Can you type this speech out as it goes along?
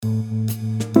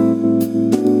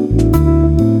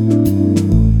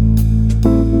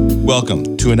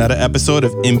Welcome to another episode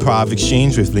of Improv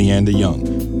Exchange with Leander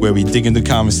Young, where we dig into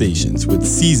conversations with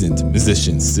seasoned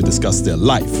musicians to discuss their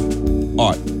life,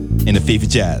 art, and the faith of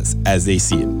jazz as they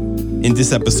see it. In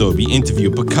this episode, we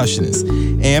interview a percussionist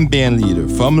and band leader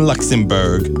from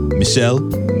Luxembourg, Michel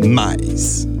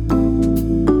Maes.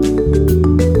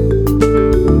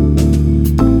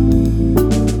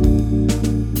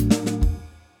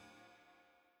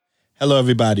 Hello,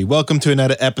 everybody. Welcome to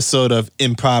another episode of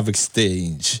Improv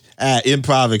Exchange.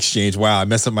 Improv Exchange. Wow, I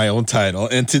messed up my own title.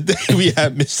 And today we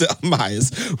have Michel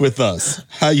Maes with us.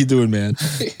 How you doing, man?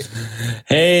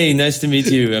 Hey, nice to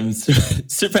meet you. I'm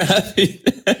super happy.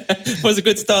 It was a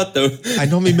good start, though. I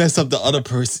normally mess up the other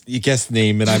person, your guest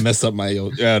name, and I mess up my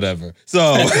own, whatever.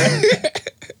 So,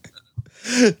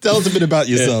 tell us a bit about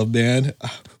yourself, man.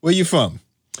 Where you from?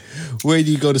 Where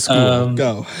do you go to school?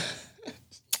 Go.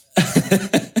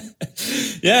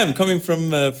 Yeah, I'm coming from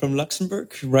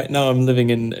Luxembourg. Right now, I'm living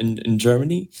in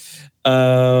Germany.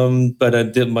 But I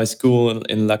did my school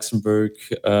in Luxembourg.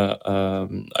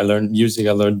 I learned music.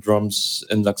 I learned drums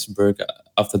in Luxembourg.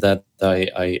 After that,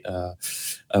 I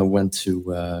went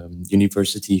to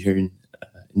university here in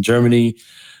Germany.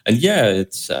 And yeah,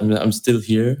 I'm still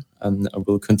here, and I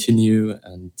will continue.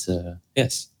 And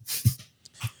yes.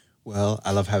 Well,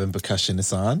 I love having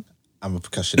percussionists on. I'm a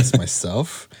percussionist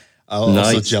myself. I'm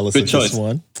nice. also jealous Good of choice. this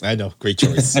one. I know, great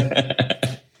choice.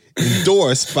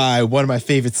 Endorsed by one of my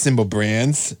favorite cymbal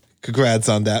brands. Congrats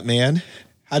on that, man.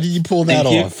 How did you pull that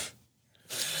off?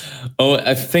 Oh,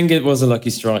 I think it was a lucky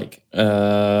strike.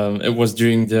 It was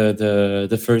during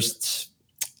the first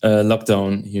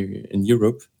lockdown here in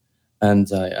Europe, and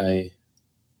I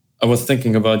was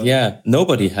thinking about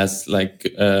nobody has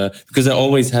because I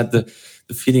always had the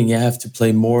feeling you have to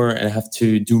play more and have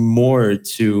to do more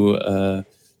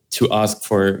to ask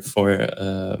for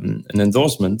an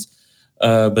endorsement.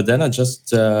 But then I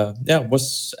just,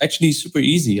 was actually super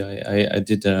easy. I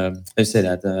did, I said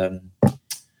that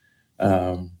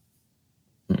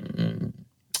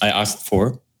I asked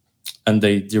for, and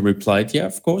they replied, yeah,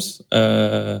 of course.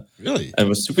 Really? It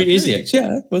was super easy, actually.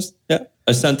 Yeah, it was, yeah.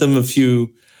 I sent them a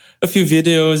few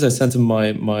videos. I sent them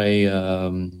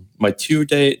my tour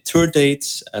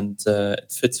dates, and it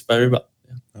fits very well.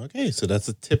 Okay, so that's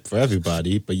a tip for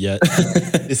everybody, but yet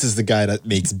this is the guy that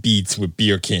makes beats with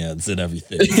beer cans and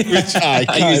everything, which I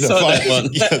kind of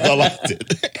liked. Yes, I liked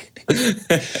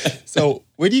it. So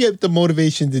where do you get the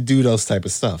motivation to do those type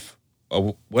of stuff?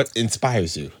 Or what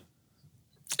inspires you?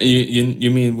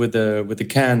 You mean with the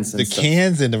cans and the stuff?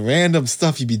 Cans and the random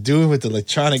stuff you be doing with the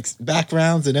electronics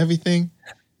backgrounds and everything?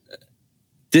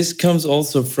 This comes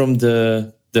also from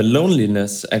the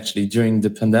loneliness, actually, during the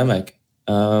pandemic.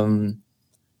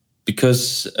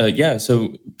 Because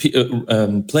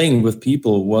playing with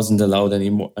people wasn't allowed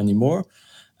anymore,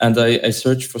 and I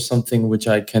searched for something which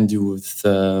I can do with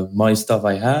my stuff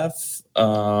I have,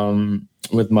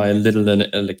 with my little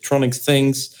electronics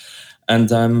things, and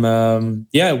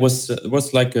it was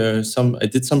like I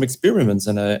did some experiments,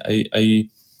 and I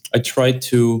tried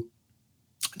to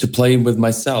play with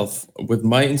myself with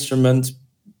my instrument,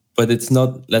 but it's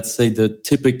not, let's say, the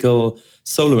typical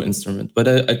solo instrument, but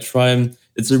I try.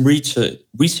 It's a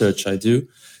research I do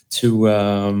to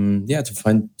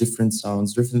find different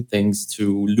sounds, different things,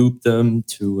 to loop them,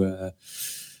 to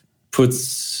put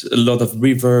a lot of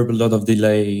reverb, a lot of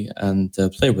delay, and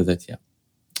play with it. Yeah,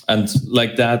 and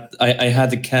like that, I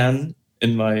had a can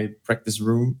in my practice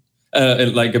room,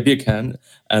 like a beer can,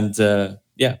 and so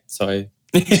I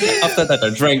after that I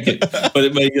drank it, but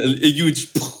it made a huge.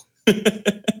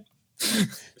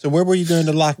 So where were you during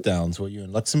the lockdowns? Were you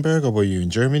in Luxembourg or were you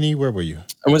in Germany? Where were you?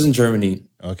 I was in Germany.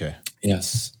 Okay.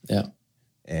 Yes. Yeah.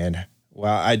 And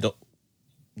I don't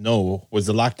know, was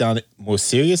the lockdown more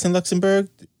serious in Luxembourg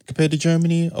compared to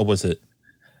Germany, or was it?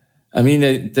 I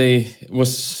mean, they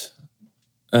was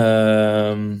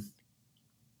at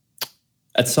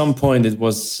some point it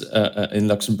was in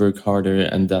Luxembourg harder,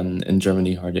 and then in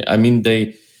Germany harder. I mean,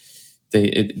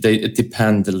 it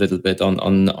depend a little bit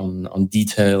on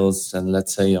details, and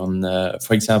let's say on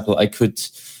for example, I could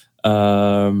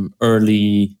earlier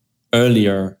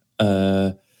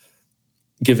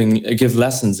give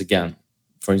lessons again,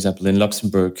 for example, in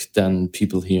Luxembourg than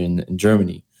people here in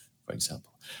Germany, for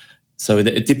example. So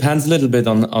it depends a little bit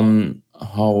on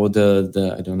how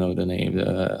the I don't know the name,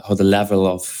 how the level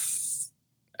of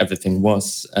everything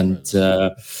was, and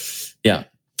so.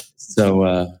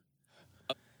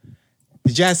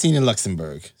 The jazz scene in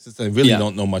Luxembourg, since I really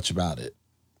don't know much about it.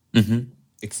 Mm-hmm.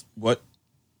 What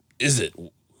is it?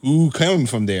 Who came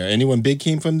from there? Anyone big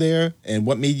came from there? And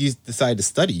what made you decide to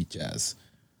study jazz?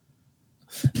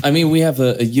 I mean, we have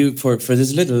a huge for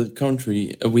this little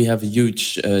country. We have a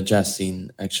huge jazz scene.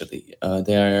 Actually,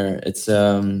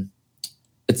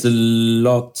 it's a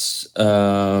lot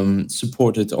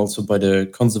supported also by the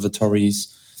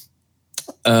conservatories,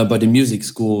 by the music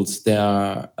schools.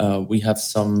 We have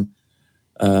some,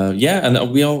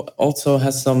 and we also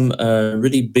have some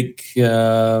really big,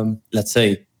 let's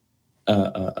say,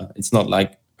 it's not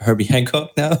like Herbie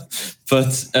Hancock now,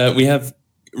 but we have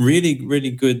really,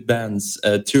 really good bands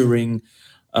touring,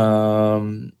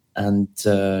 and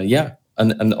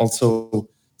also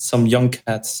some young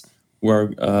cats who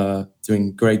are doing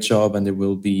a great job, and they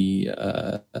will be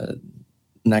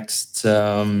next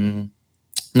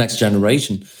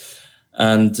generation.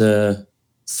 And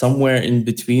somewhere in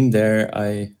between there,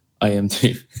 I am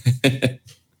too.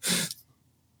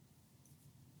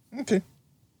 Okay,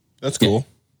 that's cool.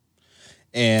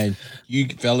 And you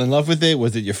fell in love with it?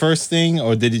 Was it your first thing,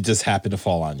 or did it just happen to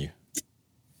fall on you?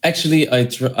 Actually,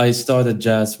 I started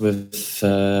jazz with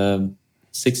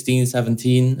 16,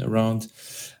 17 around.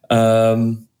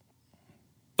 But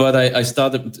I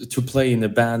started to play in a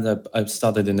band. I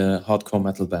started in a hardcore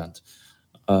metal band.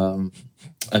 And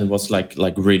it was like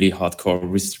really hardcore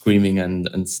with screaming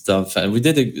and stuff. And we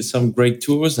did some great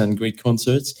tours and great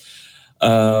concerts.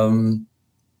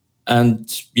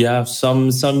 And yeah,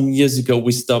 some years ago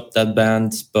we stopped that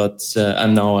band, but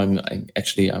and now I'm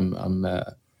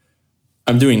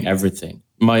doing everything.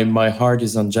 My heart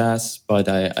is on jazz, but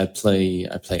I play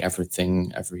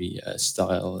everything, every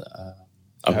style.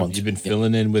 Have you been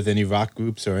filling in with any rock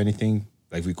groups or anything,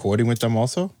 like recording with them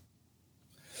also?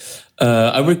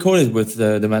 I recorded with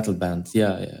the metal band,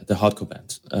 the hardcore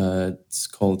band. It's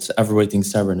called Ever-Waiting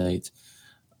Serenade.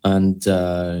 And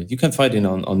you can find it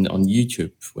on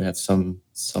YouTube. We have some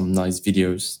nice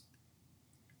videos.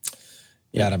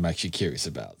 Yeah, that I'm actually curious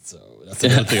about. So that's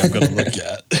another thing I'm going to look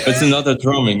at. It's another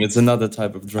drumming. It's another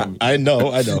type of drumming. I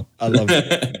know. I love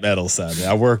metal sounding.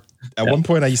 At one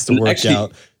point I used to work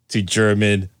out to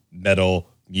German metal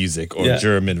music or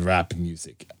German rap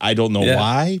music. I don't know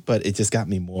why, but it just got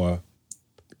me more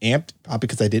amped, probably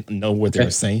because I didn't know what they were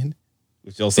saying,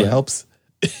 which also helps.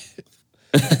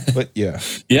 But yeah,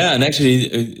 and actually,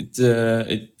 it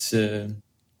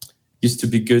used to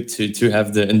be good to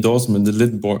have the endorsement a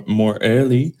little more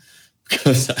early,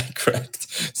 because I cracked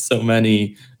so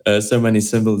many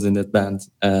cymbals in that band,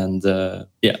 and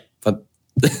but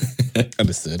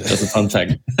understood. That's a fun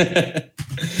fact.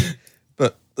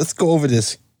 But let's go over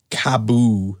this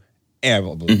Kaboo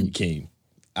album that came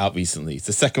out recently. It's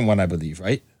the second one, I believe,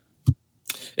 right?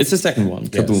 It's the second one,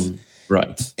 yes. Kaboom.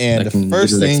 Right. And the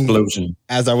first thing, explosion.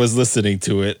 As I was listening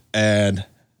to it, and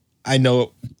I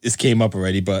know this came up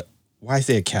already, but why is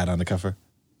there a cat on the cover?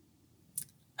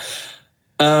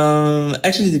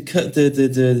 Actually,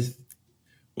 the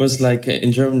was like,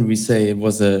 in German we say it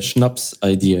was a Schnaps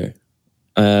idea.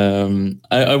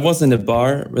 I was in a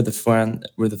bar with a friend,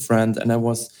 and I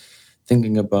was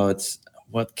thinking about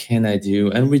what can I do,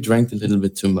 and we drank a little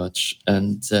bit too much,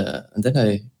 and then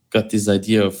I got this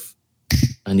idea of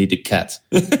I need a cat.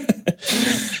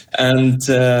 And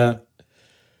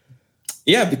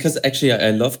because actually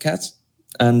I love cats,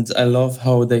 and I love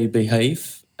how they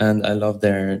behave, and I love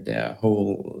their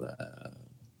whole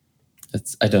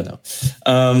I don't know.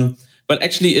 But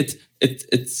actually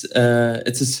it's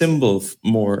a symbol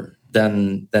more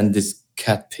than this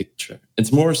cat picture.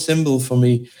 It's more a symbol for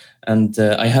me, and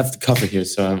I have the cover here,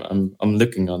 so I'm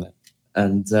looking on it.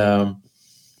 And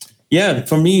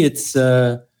for me it's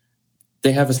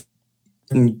they have a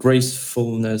certain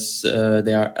gracefulness.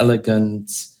 They are elegant,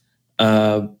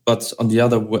 but on the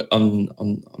other way, on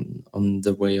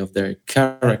the way of their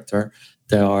character,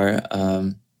 they are.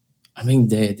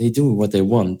 They do what they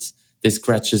want. They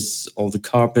scratches all the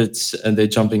carpets, and they're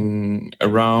jumping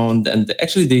around. And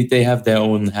actually, they have their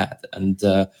own head, and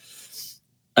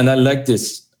I like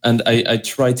this. And I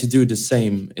try to do the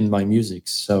same in my music.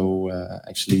 So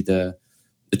actually,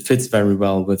 it fits very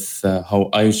well with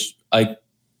how I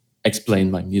explain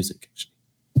my music, actually.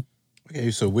 Okay,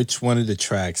 so which one of the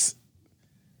tracks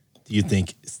do you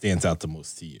think stands out the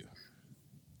most to you?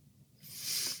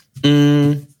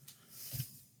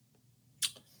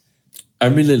 I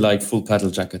really like Full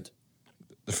Pedal Jacket.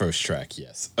 The first track,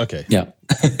 yes. Okay. Yeah.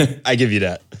 I give you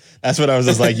that. That's what I was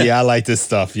just like, yeah, I like this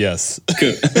stuff, yes.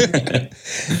 Good.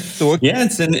 So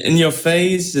it's in your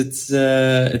face.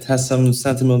 It has some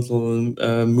sentimental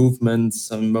movements,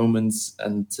 some moments,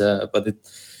 and but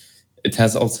it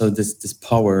has also this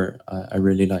power I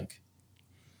really like.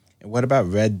 And what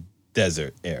about Red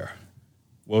Desert Air?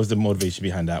 What was the motivation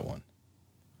behind that one?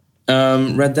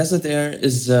 Red Desert Air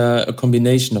is a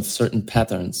combination of certain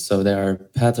patterns. So there are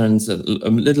patterns a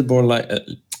little more like a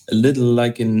little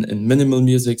like in minimal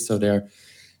music. So there are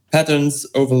patterns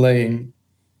overlaying,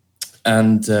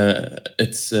 and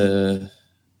it's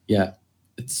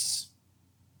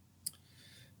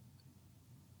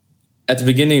at the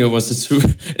beginning it was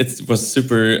super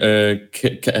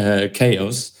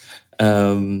chaos.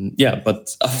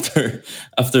 But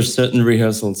after certain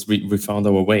rehearsals, we found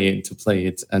our way to play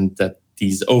it, and that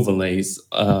these overlays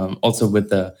also with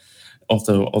the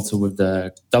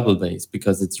double bass,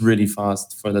 because it's really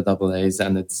fast for the double A's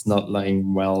and it's not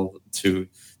lying well to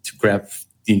grab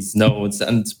these notes,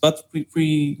 but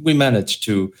we managed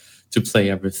to play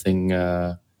everything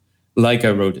like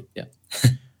I wrote it. Yeah.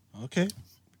 Okay.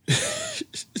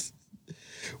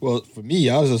 Well, for me,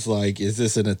 I was just like, is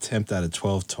this an attempt at a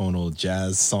 12-tonal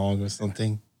jazz song or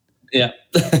something? Yeah,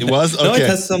 it was. Okay. No, it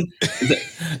has some.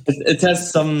 It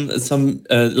has some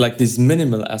like these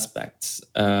minimal aspects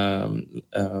of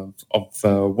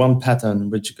one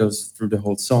pattern which goes through the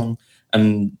whole song,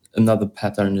 and another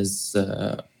pattern is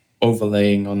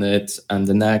overlaying on it, and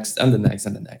the next, and the next,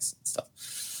 and the next, and stuff.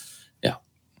 Yeah.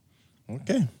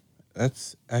 Okay,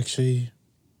 that's actually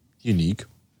unique.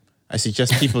 I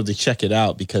suggest people to check it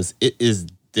out because it is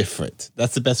different.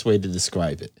 That's the best way to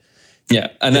describe it. Yeah,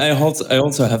 and I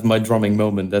also have my drumming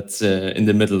moment that's in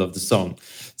the middle of the song,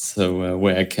 so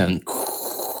where I can.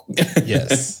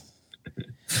 Yes.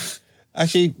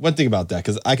 Actually, one thing about that,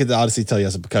 because I could honestly tell you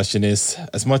as a percussionist,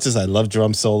 as much as I love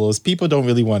drum solos, people don't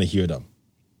really want to hear them.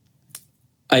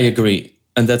 I agree,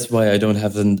 and that's why I don't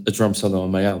have a drum solo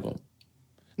on my album.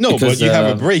 No, because, but you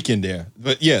have a break in there.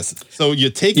 But yes, so your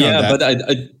take on that. Yeah, but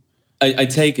I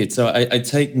take it. So I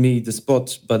take me the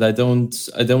spot, but I don't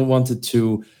want it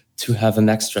to have an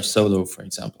extra solo, for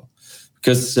example,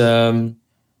 because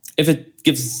if it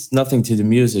gives nothing to the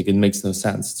music, it makes no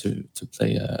sense to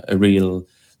play a real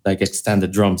like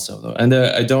extended drum solo. And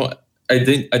I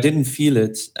didn't feel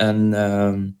it, and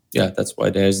that's why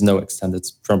there's no extended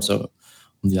drum solo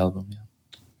on the album. Yeah,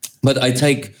 but I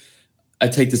take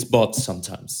the spot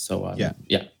sometimes. So yeah.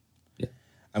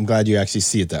 I'm glad you actually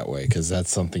see it that way, because that's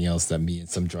something else that me and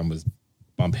some drummers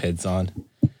bump heads on.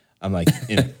 I'm like,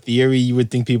 in theory, you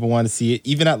would think people want to see it.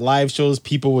 Even at live shows,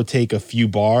 people would take a few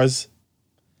bars,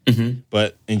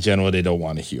 but in general, they don't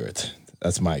want to hear it.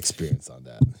 That's my experience on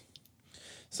that.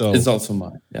 So it's also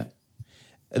mine, yeah.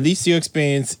 At least your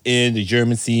experience in the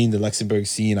German scene, the Luxembourg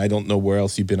scene, I don't know where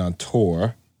else you've been on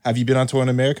tour. Have you been on tour in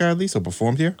America at least, or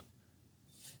performed here?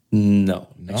 No?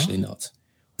 Actually not.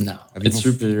 No, it's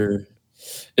super...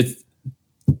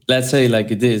 let's say like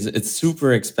it is. It's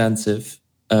super expensive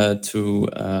to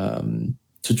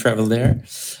travel there,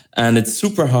 and it's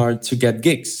super hard to get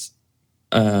gigs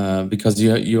because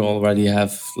you already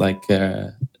have like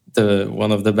the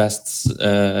one of the best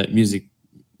music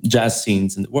jazz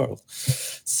scenes in the world.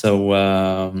 So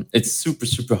it's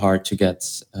super hard to get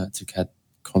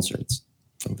concerts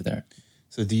over there.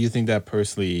 So do you think that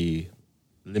personally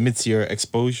limits your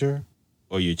exposure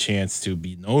or your chance to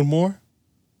be known more?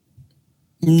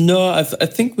 No, I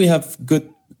think we have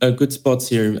good spots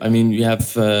here. I mean, we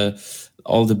have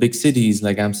all the big cities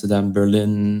like Amsterdam,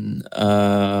 Berlin,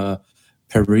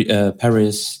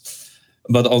 Paris,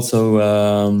 but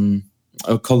also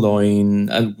Cologne,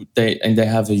 and they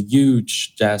have a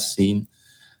huge jazz scene,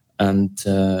 and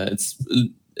it's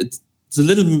a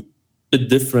little bit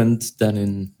different than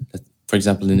in, for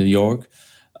example, in New York,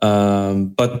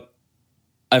 but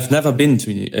I've never been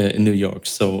to in New York,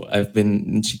 so I've been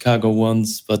in Chicago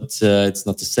once, but it's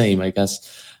not the same, I guess.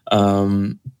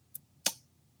 But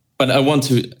I want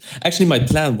to. Actually, my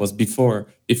plan was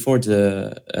before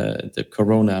the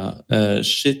Corona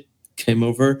shit came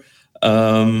over.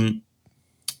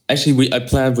 Actually, I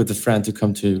planned with a friend to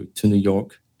come to New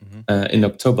York in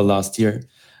October last year,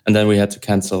 and then we had to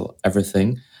cancel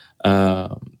everything.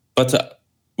 But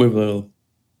we will.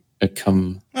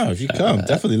 Come. Oh, if you come,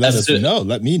 definitely let us know.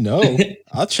 Let me know.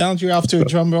 I'll challenge you out to a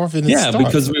drum off in the start. Yeah,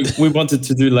 because we wanted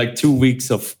to do like 2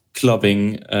 weeks of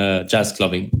clubbing, jazz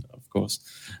clubbing, of course,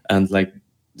 and like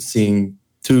seeing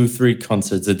 2-3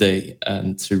 concerts a day,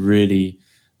 and to really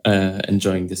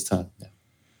enjoying this time. Yeah.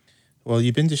 Well,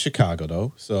 you've been to Chicago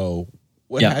though, so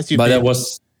what has you but been?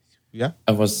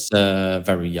 I was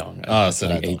very young. So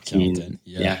like 18.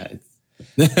 Yeah.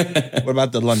 What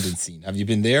about the London scene? Have you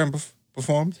been there and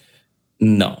performed?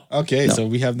 No. Okay, no. So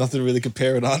we have nothing to really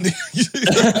compare it on.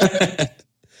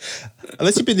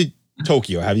 Unless you've been to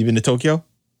Tokyo. Have you been to Tokyo?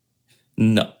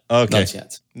 No. Okay. Not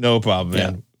yet. No problem,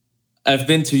 man. I've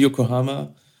been to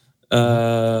Yokohama,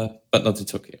 but not to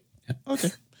Tokyo. Yeah.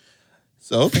 Okay.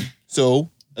 So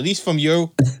at least from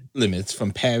your limits,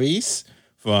 from Paris,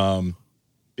 from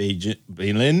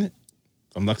Berlin,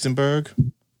 from Luxembourg.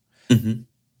 Mm-hmm.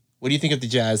 What do you think of the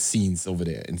jazz scenes over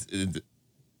there,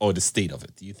 or the state of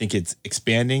it? Do you think it's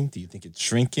expanding? Do you think it's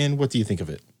shrinking? What do you think of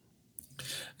it?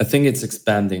 I think it's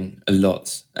expanding a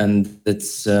lot, and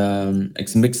it's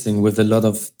mixing with a lot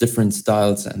of different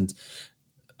styles. And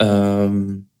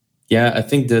I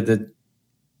think that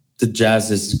the jazz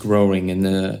is growing in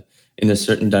a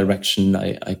certain direction.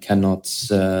 I cannot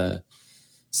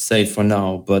say for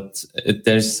now, but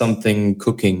there's something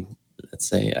cooking. Let's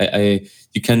say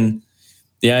you can.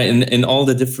 Yeah, in all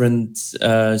the different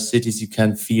cities, you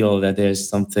can feel that there's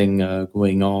something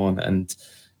going on, and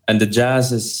the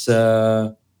jazz is.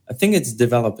 I think it's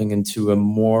developing into a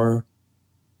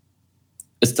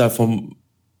style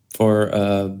for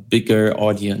a bigger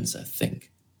audience. I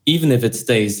think, even if it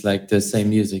stays like the same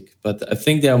music, but I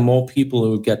think there are more people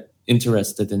who get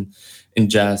interested in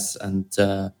jazz, and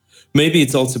maybe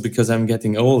it's also because I'm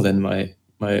getting old and my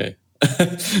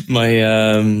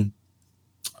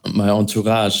my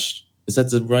entourage. Is that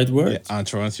the right word? Yeah,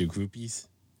 entourage, your groupies.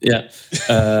 Yeah,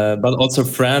 but also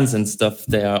friends and stuff.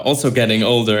 They are also getting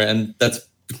older, and that's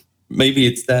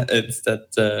that's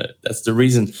the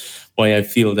reason why I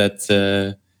feel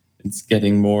that it's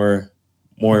getting more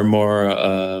and more.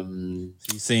 So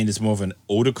you're saying it's more of an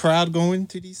older crowd going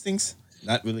to these things,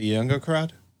 not really a younger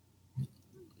crowd?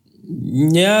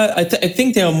 Yeah, I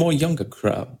think there are more younger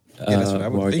crowd. Yeah, that's what I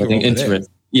would think. Getting interest.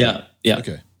 Yeah.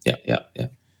 Okay. Yeah.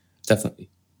 Definitely.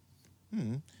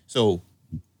 So,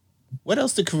 what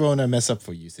else did Corona mess up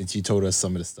for you? Since you told us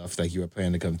some of the stuff, like you were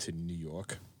planning to come to New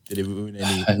York, did it ruin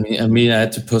any? I mean, I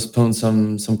had to postpone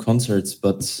some concerts,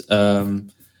 but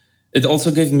it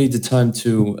also gave me the time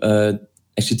to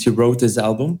write this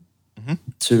album,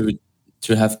 to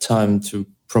have time to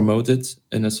promote it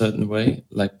in a certain way,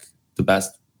 like the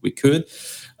best we could,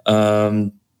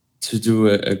 to do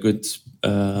a good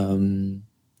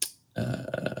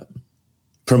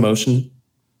promotion,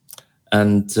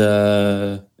 and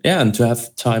to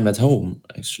have time at home,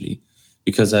 actually,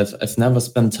 because I've never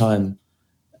spent time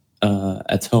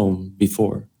at home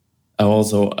before. I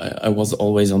was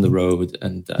always on the road,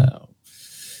 and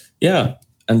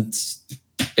and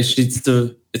actually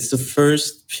it's the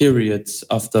first period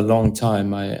after a long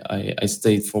time I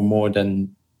stayed for more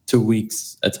than 2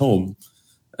 weeks at home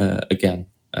again,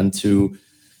 and to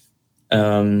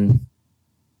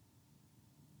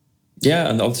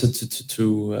and also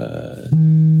to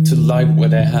like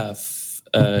what I have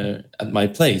at my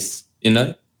place,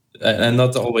 and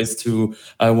not always to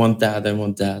I want that,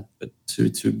 but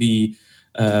to be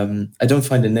I don't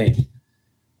find the name,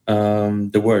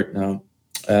 the word now.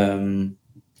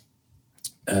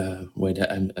 Wait,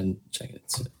 I'm checking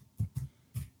it.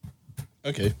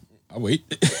 Okay, I'll wait.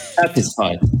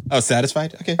 Satisfied. Oh,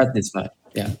 satisfied. Okay. Satisfied.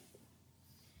 Yeah.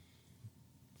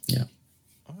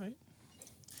 All right.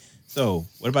 So,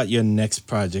 what about your next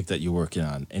project that you're working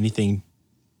on? Anything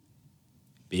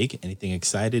big? Anything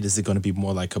excited? Is it going to be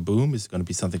more like Kaboom? Is it going to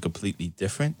be something completely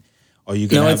different? Or are you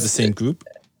going to have the same group?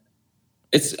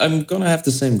 I'm going to have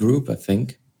the same group, I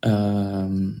think.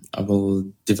 I will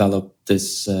develop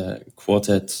this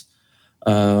quartet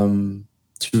to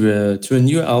a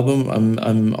new album.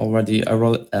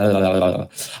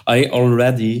 I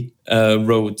already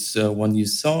wrote one new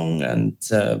song, and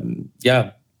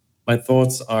my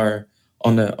thoughts are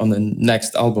on a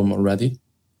next album already,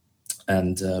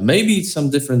 and maybe some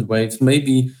different waves,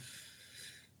 maybe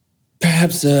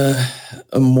perhaps a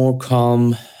more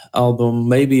calm album,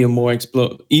 maybe a more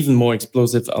even more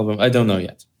explosive album. I don't know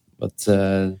yet, but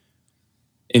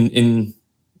in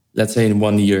let's say in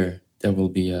 1 year there will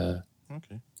be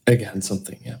again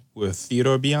something. Yeah. Will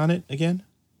Theodore be on it again?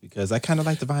 Because I kind of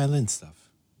like the violin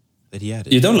stuff that he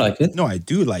added. You don't like it? No, I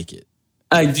do like it.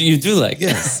 You do like it?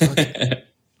 Yes. Okay.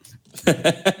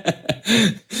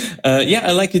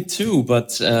 I like it too,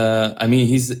 but I mean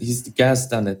he's the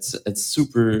guest, and it's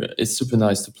super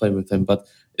nice to play with him, but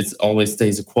it always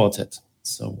stays a quartet.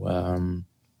 So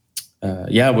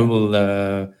we will.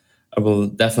 I will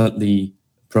definitely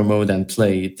promote and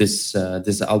play this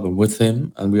album with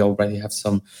him, and we already have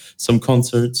some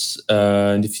concerts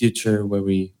in the future where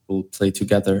we will play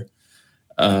together.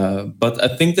 But I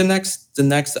think the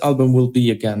next album will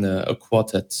be again a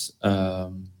quartet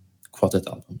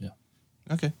album. Yeah.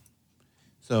 Okay.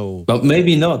 So, but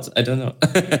maybe not. I don't know.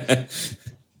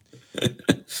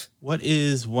 What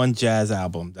is one jazz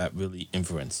album that really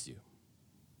influenced you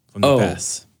from the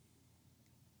past?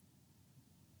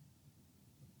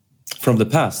 From the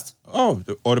past? Oh,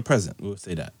 or the present. We'll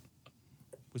say that.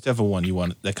 Whichever one you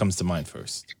want that comes to mind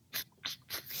first.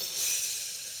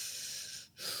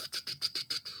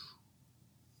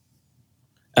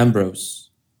 Ambrose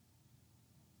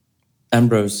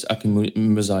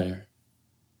Akinmusire.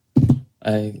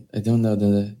 I don't know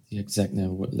the exact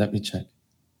name. Let me check.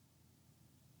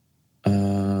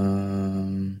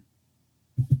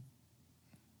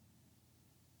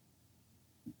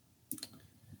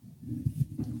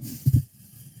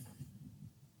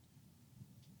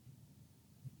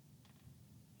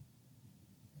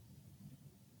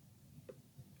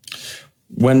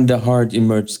 When the Heart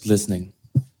Emerged Glistening.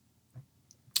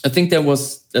 I think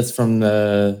that's from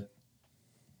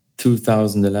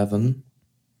 2011.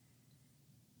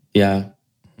 Yeah.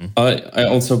 I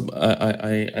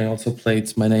also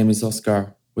played My Name Is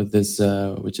Oscar with this,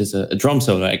 which is a drum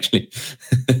solo actually.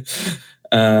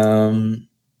 I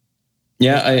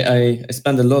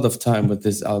spent a lot of time with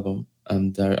this album,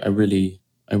 and I really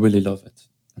love it,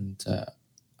 and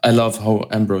I love how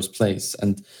Ambrose plays,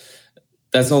 and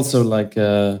that's also like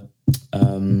an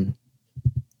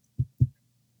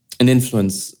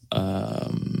influence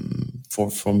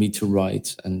for me to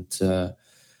write, and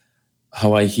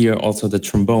how I hear also the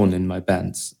trombone in my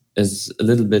bands is a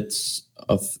little bit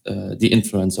of the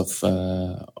influence of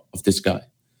this guy.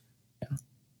 Yeah.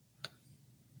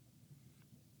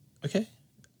 Okay.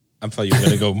 I thought you were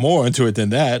going to go more into it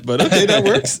than that, but okay, that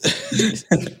works.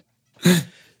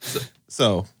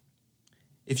 So,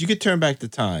 if you could turn back the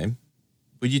time,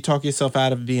 would you talk yourself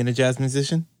out of being a jazz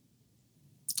musician?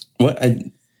 What?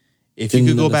 If you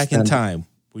could go back in time,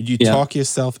 would you talk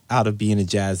yourself out of being a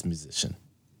jazz musician?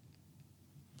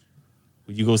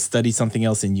 Would you go study something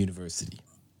else in university?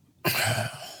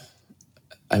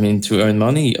 I mean, to earn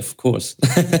money, of course.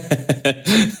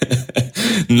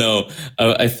 No,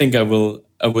 I think I will.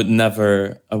 I would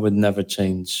never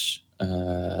change.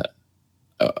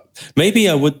 Maybe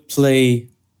I would play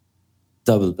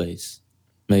double bass.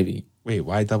 Maybe. Wait,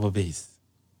 why double bass?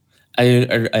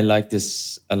 I like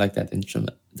this. I like that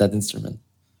instrument.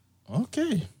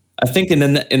 Okay. I think in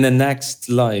the next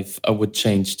life I would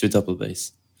change to double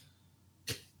bass.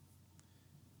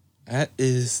 That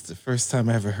is the first time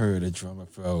I ever heard a drummer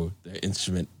throw their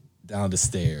instrument down the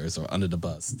stairs or under the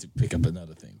bus to pick up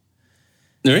another thing.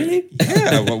 Really?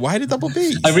 Yeah. Well, why the double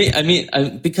bass? I mean,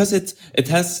 because it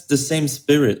has the same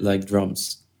spirit like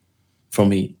drums. For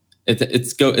me,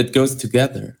 it goes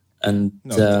together, and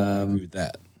I agree with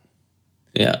that.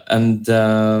 Yeah, and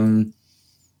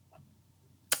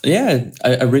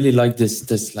I really like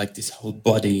this whole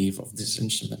body of this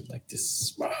instrument, like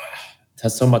this. It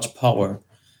has so much power.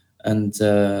 And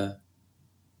I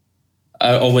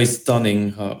always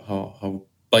stunning how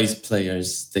bass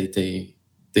players they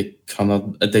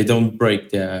don't break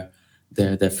their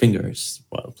fingers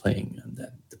while playing, and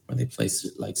then when they play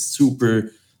like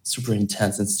super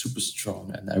intense and super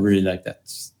strong, and I really like that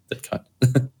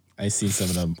kind. I see some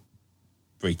of them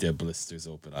break their blisters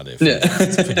open on their fingers. Yeah.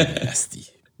 It's pretty nasty.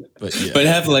 But yeah, but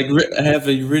I have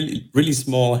a really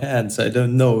small hand, so I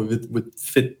don't know if it would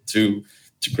fit to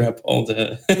grab all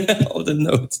the all the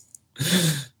notes.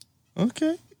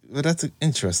 Okay, well, that's an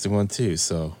interesting one too.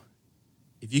 So,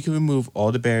 if you could remove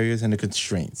all the barriers and the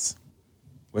constraints,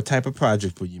 what type of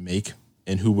project would you make,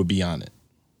 and who would be on it?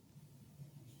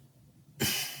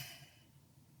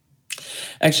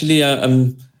 Actually, I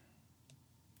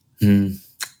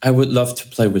would love to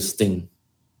play with Sting.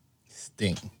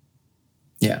 Sting.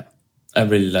 Yeah, I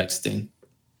really like Sting.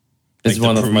 It's like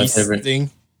one of my favorite.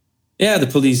 Sting? Yeah, the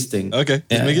Police Sting. Okay,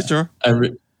 just make it sure.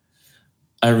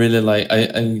 I really like.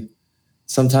 I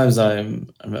sometimes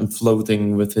I'm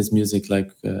floating with his music.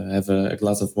 Like I have a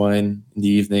glass of wine in the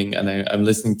evening, and I'm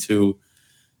listening to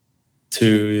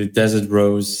Desert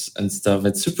Rose and stuff.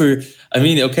 It's super. I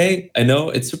mean, okay, I know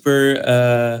it's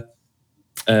super.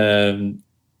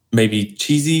 Maybe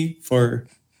cheesy for.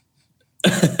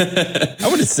 I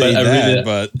wouldn't say that,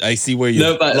 but I see where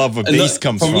your love of bass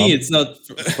comes from. For me, it's not.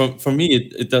 For me,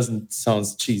 it doesn't sound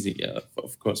cheesy,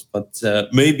 of course. But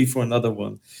maybe for another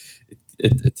one,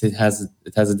 it has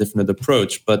a different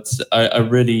approach. But I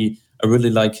really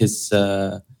like his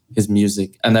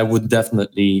music, and I would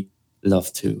definitely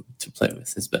love to play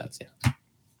with his band. Yeah.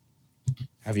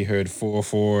 Have you heard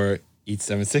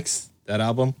 44876? That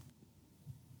album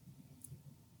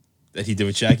that he did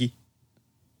with Shaggy.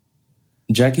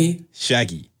 Shaggy.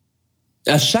 Shaggy.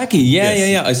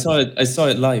 Yeah. I saw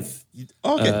it live.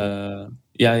 Okay.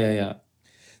 Yeah.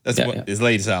 That's his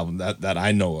latest album that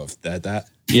I know of. That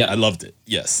I loved it.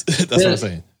 Yes, that's what I'm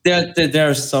saying. There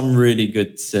are some really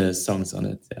good songs on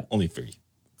it. Yeah. Only 3.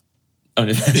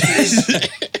 Only 3.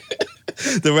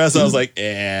 The rest I was like,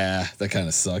 that kind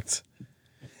of sucked.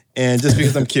 And just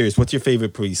because I'm curious, what's your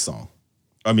favorite Police song?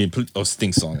 I mean,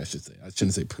 Sting song, I should say. I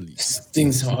shouldn't say Police.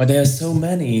 Sting song. Oh, there are so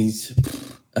many.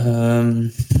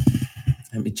 Let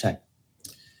me check.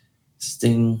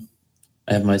 Sting.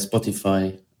 I have my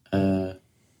Spotify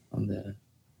on there.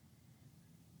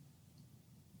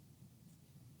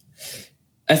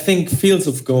 I think Fields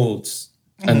of Gold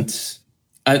and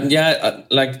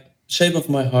like Shape of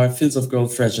My Heart, Fields of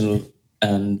Gold, Fragile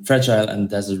and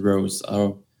Desert Rose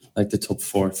are like the top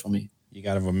 4 for me. You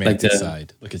got a romantic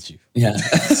side. Look at you. Yeah.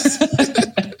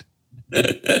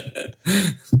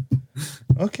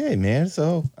 Okay, man.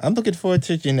 So I'm looking forward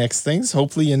to your next things.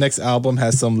 Hopefully your next album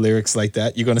has some lyrics like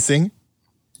that. You gonna sing?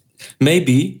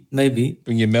 Maybe.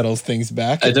 Bring your metal things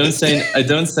back. I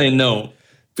don't say no,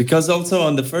 because also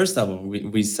on the first album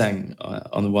we sang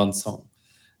on one song,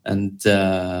 and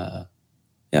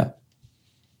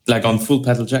like on Full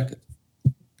Pedal Jacket,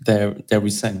 there we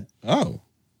sang. Oh,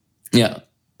 yeah.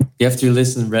 You have to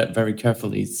listen very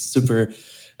carefully. It's super,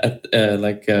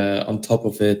 on top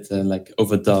of it, like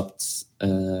overdubbed.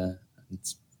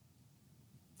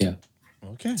 Yeah.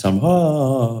 Okay. Some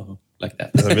like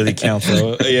that. Doesn't really count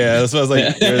though. Yeah, that's what I was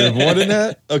like. There's more than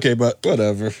that. Okay, but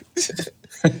whatever.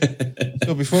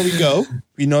 So before we go,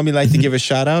 we normally like to give a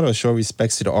shout out or show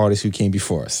respects to the artists who came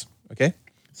before us. Okay.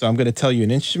 So I'm going to tell you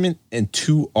an instrument and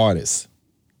 2 artists.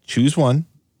 Choose one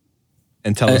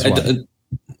and tell us why.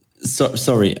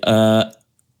 Sorry.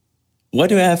 What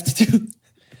do I have to do?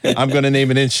 I'm going to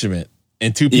name an instrument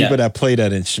and 2 people that play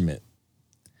that instrument.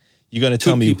 You're going to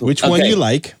tell me which one you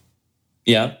like.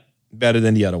 Yeah. Better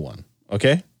than the other one.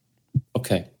 Okay?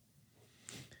 Okay.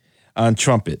 On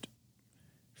trumpet,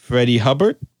 Freddie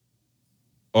Hubbard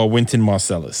or Wynton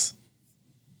Marsalis?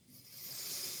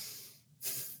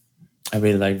 I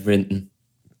really like Wynton.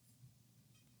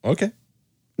 Okay.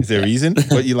 Is there a reason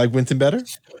why you like Wynton better?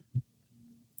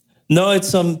 No,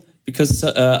 it's because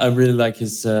I really like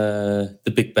his the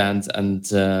big band and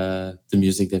the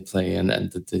music they play and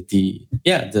the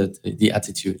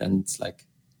attitude, and it's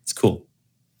cool.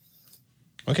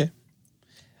 Okay.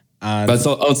 But it's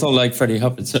also like Freddie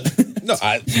Hubbard. So. No,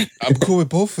 I'm cool with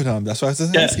both of them. That's why I was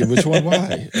just asking which one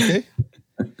why. Okay.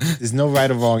 There's no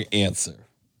right or wrong answer.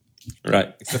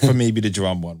 Right. Except for maybe the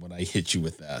drum one when I hit you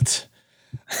with that.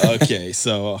 Okay,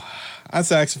 so on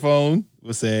saxophone,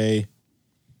 we'll say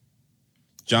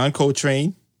John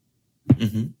Coltrane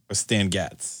or Stan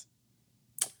Getz.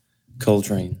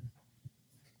 Coltrane.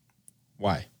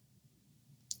 Why?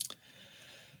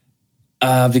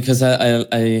 Because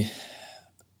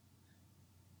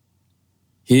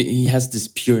he has this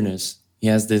pureness. He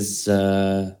has this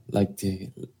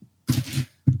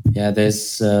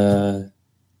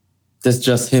there's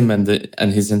just him and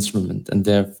his instrument, and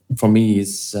there for me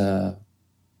is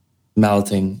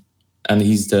melting, and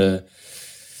he's the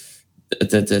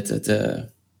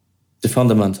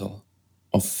fundamental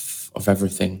of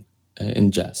everything in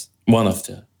jazz. One of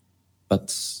the,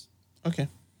 but okay.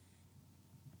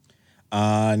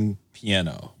 On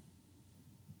piano,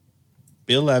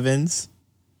 Bill Evans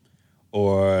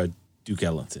or Duke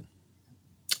Ellington?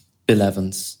 Bill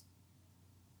Evans.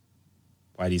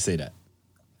 Why do you say that?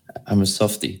 I'm a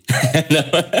softie.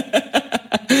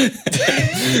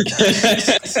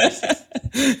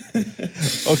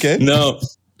 Okay. No.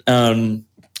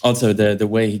 Also, the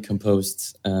way he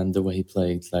composed and the way he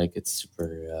played, it's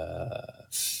super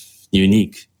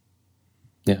unique.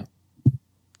 Yeah.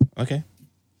 Okay.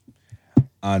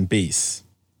 On bass,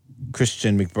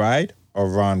 Christian McBride or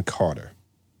Ron Carter?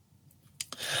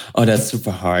 Oh, that's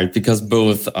super hard because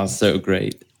both are so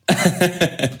great.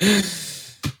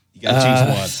 You gotta choose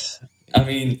one. I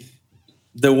mean,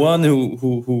 the one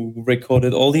who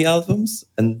recorded all the albums,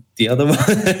 and the other one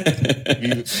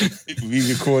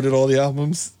we recorded all the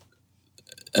albums.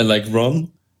 And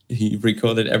Ron, he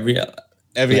recorded every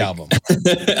album.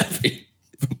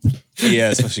 Yeah,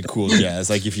 especially cool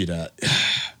jazz. I give you that.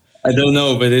 I don't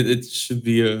know, but it should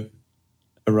be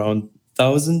around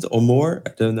 1,000 or more. I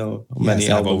don't know how many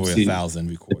albums. Over 1,000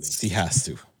 recordings. He has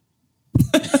to.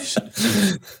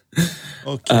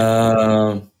 Okay.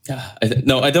 I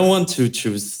don't want to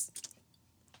choose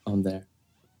on there.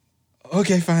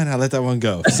 Okay, fine. I'll let that one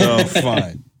go. So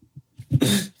fine.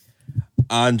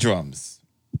 On drums,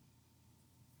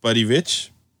 Buddy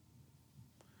Rich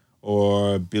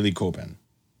or Billy Coben?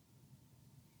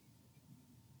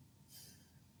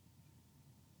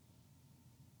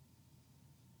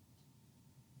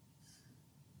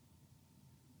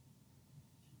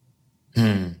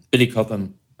 Billy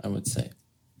Cobham, I would say.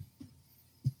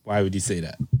 Why would you say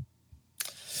that?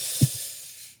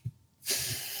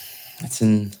 It's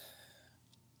a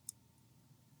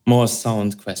more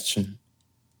sound question.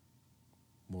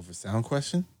 More of a sound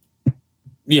question?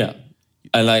 Yeah.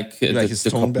 I like his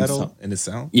tone battle and his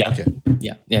sound? Yeah. Okay.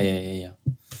 Yeah.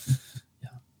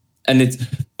 And it's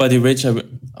Buddy Rich. I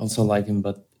also like him,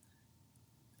 but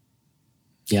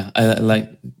yeah, I like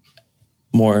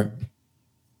more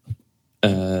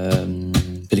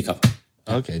Billy Copper.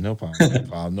 Okay, no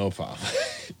problem. No problem.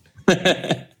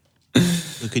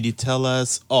 So could you tell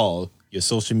us all your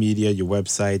social media, your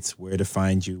websites, where to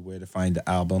find you, where to find the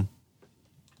album?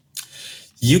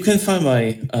 You can find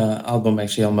my album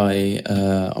actually on my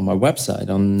website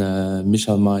on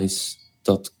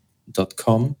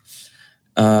michelmais.com.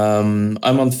 I'm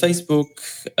on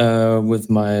Facebook with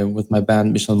my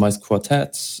band Michel Mais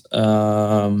Quartet.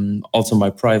 Also my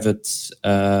private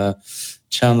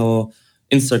channel.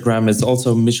 Instagram is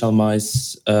also Michel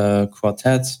Mais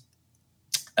Quartet.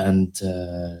 And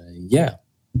yeah,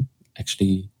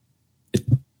 actually,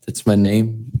 that's my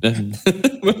name.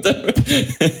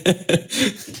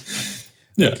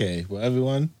 Yeah. Okay, well,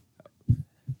 everyone,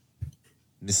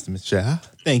 Mr. Michel,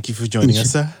 thank you for joining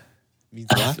us, sir. Means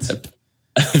a lot.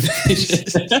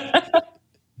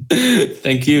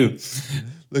 Thank you.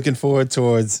 Looking forward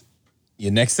towards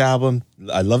your next album.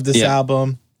 I love this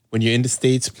album. When you're in the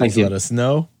States, please let us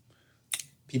know.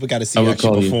 People got to see you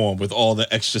actually perform with all the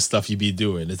extra stuff you be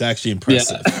doing. It's actually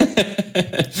impressive.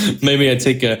 Yeah. Maybe I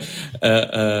take a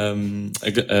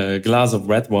glass of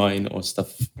red wine or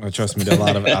stuff. Oh, trust me, there are a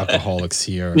lot of alcoholics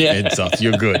here and stuff.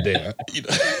 You're good there.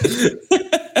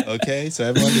 Okay, so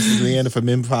everyone, this is Leander from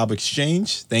Improv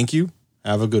Exchange. Thank you.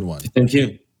 Have a good one. Thank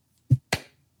you.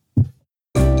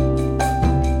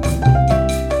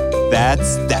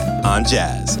 That's that on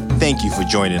jazz. Thank you for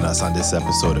joining us on this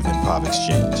episode of Improv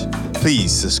Exchange.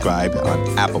 Please subscribe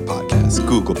on Apple Podcasts,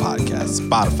 Google Podcasts,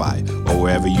 Spotify, or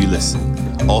wherever you listen.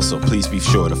 Also, please be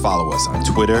sure to follow us on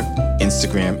Twitter,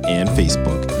 Instagram, and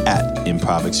Facebook at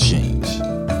Improv Exchange.